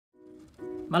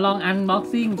มาลองอันบ็อก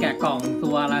ซิ่งแกะกล่อง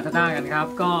ตัว Lazada กันครับ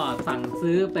ก็สั่ง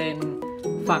ซื้อเป็น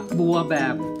ฝักบัวแบ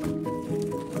บ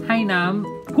ให้น้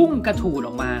ำพุ่งกระฉูดอ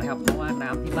อกมานะครับเพราะว่าน้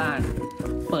ำที่บ้าน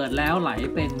เปิดแล้วไหล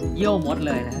เป็นเยี่ยวมดเ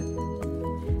ลยนะ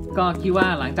ก็คิดว่า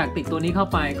หลังจากติดตัวนี้เข้า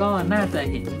ไปก็น่าจะ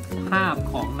เห็นภาพ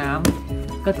ของน้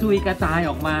ำกระจุยกระจาย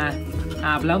ออกมาอ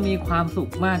าบแล้วมีความสุ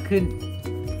ขมากขึ้น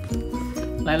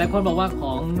หลายๆคนบอกว่าข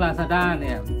อง Lazada เ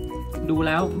นี่ยดูแ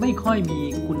ล้วไม่ค่อยมี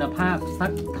คุณภาพสั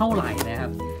กเท่าไหร่นะครั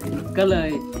บก็เลย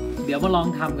เดี๋ยวมาลอง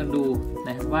ทำกันดูน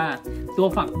ะว่าตัว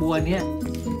ฝักบัวเนี่ย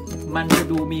มันจะ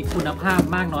ดูมีคุณภาพ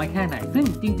มากน้อยแค่ไหนซึ่ง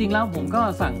จริงๆแล้วผมก็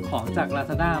สั่งของจาก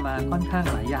Lazada มาค่อนข้าง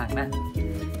หลายอย่างนะ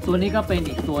ตัวนี้ก็เป็น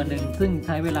อีกตัวหนึ่งซึ่งใ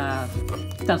ช้เวลา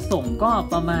จัดส่งก็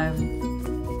ประมาณ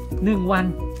1 วัน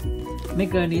ไม่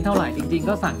เกินนี้เท่าไหร่จริงๆ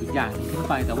ก็สั่งอีกอย่างนึงขึ้น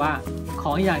ไปแต่ว่าข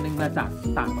องอีกอย่างหนึ่งมาจาก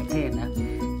ต่างประเทศนะ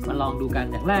มาลองดูกัน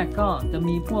อย่างแรกก็จะ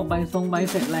มีพวกใบ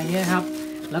เสร็จอะไรเงี้ยครับ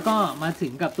แล้วก็มาถึ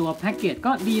งกับตัวแพ็กเกจ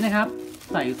ก็ดีนะครับ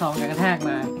ใส่ซองกันกระแทก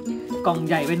มากล่อง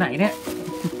ใหญ่ไปไหนเนี่ย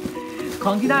ข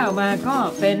องที่ได้ออกมาก็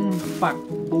เป็นฝัก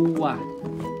บัว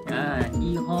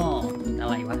ยี่ห้ออะ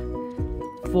ไรวะ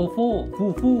ฟู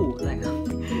อะไรครับ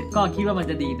ก็คิดว่ามัน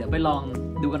จะดีเดี๋ยวไปลอง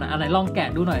ดูกันนะอะไรลองแกะ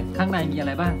ดูหน่อยข้างในมีอะไ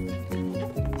รบ้าง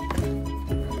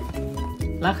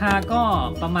ราคาก็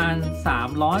ประมาณ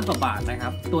300 กว่าบาทนะครั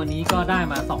บตัวนี้ก็ได้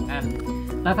มา2 อัน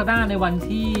Lazada ในวัน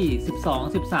ที่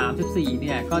12 13 14เ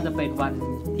นี่ยก็จะเป็นวัน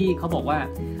ที่เขาบอกว่า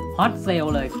ฮอตเซล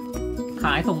เลยข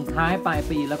ายส่งท้ายปลาย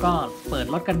ปีแล้วก็เปิด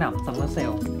ลดกระหน่ำซัมเมอร์เซ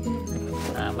ล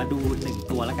มาดู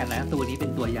1ตัวแล้วกันนะตัวนี้เป็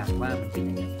นตัวอย่างว่ามันเป็น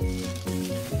ยังไง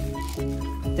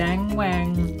แจ้งแวง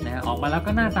นะออกมาแล้ว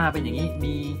ก็หน้าตาเป็นอย่างนี้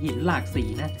มีหินหลากสี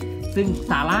นะซึ่ง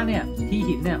สาระเนี่ยที่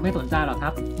หินเนี่ยไม่สนใจหรอกค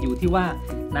รับอยู่ที่ว่า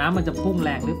น้ำมันจะพุ่งแร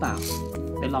งหรือเปล่า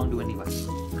ไปลองดูกันดีกว่า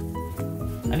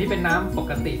อันนี้เป็นน้ำป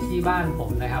กติที่บ้านผม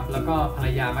นะครับแล้วก็ภรร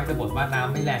ยามักจะบ่นว่าน้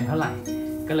ำไม่แรงเท่าไหร่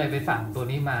ก็เลยไปสั่งตัว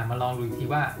นี้มาลองดูที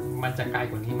ว่ามันจะไกล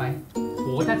กว่านี้ไหมโห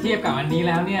ถ้าเทียบกับอันนี้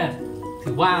แล้วเนี่ย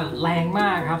ถือว่าแรงม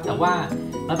ากครับแต่ว่า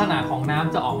ลักษณะของน้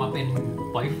ำจะออกมาเป็น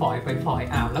ฝอย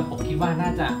อาบแล้วผมคิดว่าน่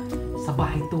าจะสบ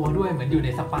ายตัวด้วยเหมือนอยู่ใน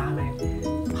สปาเลย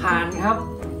ผ่านครับ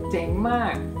เจ๋งมา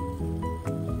ก